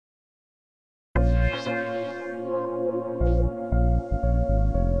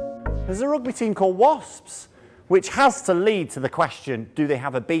There's a rugby team called Wasps, which has to lead to the question, do they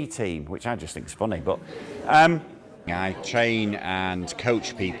have a B team? Which I just think is funny, but... I train and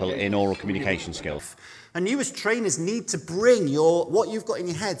coach people in oral communication skills. And you as trainers need to bring what you've got in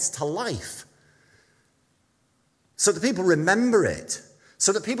your heads to life, so that people remember it,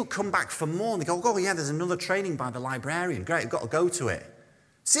 so that people come back for more and they go, oh yeah, there's another training by the librarian, great, I've got to go to it.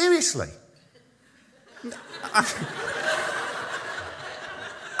 Seriously.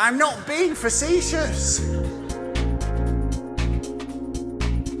 I'm not being facetious.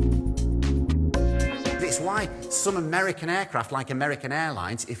 It's why some American aircraft, like American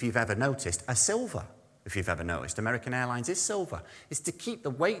Airlines, if you've ever noticed, are silver. If you've ever noticed, American Airlines is silver. It's to keep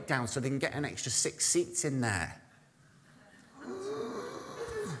the weight down so they can get an extra 6 seats in there.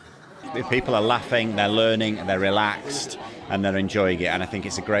 If people are laughing, they're learning, they're relaxed, and they're enjoying it, and I think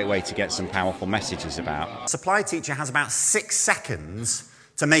it's a great way to get some powerful messages about. Supply teacher has about 6 seconds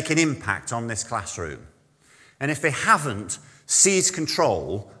to make an impact on this classroom. And if they haven't seized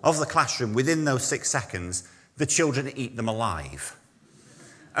control of the classroom within those 6 seconds, the children eat them alive.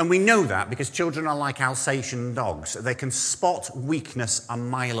 And we know that because children are like Alsatian dogs. They can spot weakness a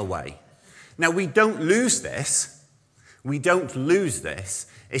mile away. Now, we don't lose this. We don't lose this.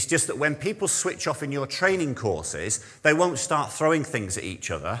 It's just that when people switch off in your training courses, they won't start throwing things at each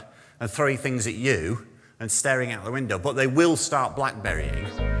other and throwing things at you and staring out the window, but they will start blackberrying.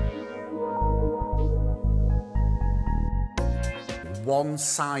 One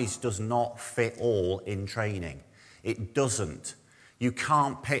size does not fit all in training. It doesn't. You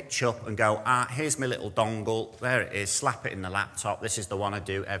can't pitch up and go, here's my little dongle, there it is, slap it in the laptop, this is the one I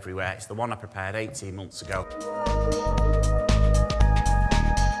do everywhere, it's the one I prepared 18 months ago.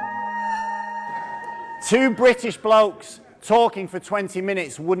 2 British blokes talking for 20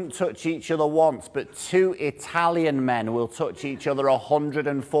 minutes wouldn't touch each other once, but 2 Italian men will touch each other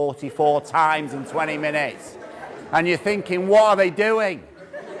 144 times in 20 minutes. And you're thinking, what are they doing?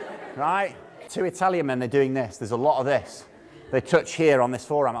 Right? 2 Italian men, they're doing this. There's a lot of this. They touch here on this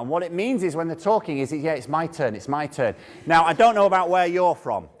forearm. And what it means is when they're talking is, yeah, it's my turn, it's my turn. Now, I don't know about where you're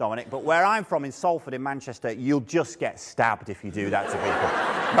from, Dominic, but where I'm from in Salford in Manchester, you'll just get stabbed if you do that to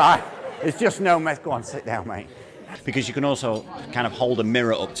people. Right? It's just no mess. Go on, sit down, mate. Because you can also kind of hold a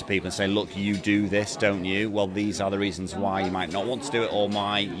mirror up to people and say, look, you do this, don't you? Well, these are the reasons why you might not want to do it or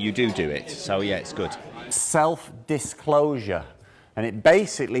why you do it. So, yeah, it's good. Self-disclosure. And it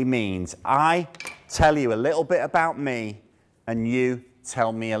basically means I tell you a little bit about me and you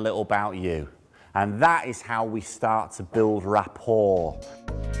tell me a little about you. And that is how we start to build rapport.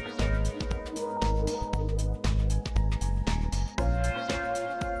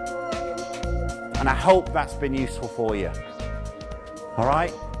 And I hope that's been useful for you. All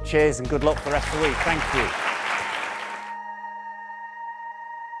right? Cheers and good luck for the rest of the week. Thank you.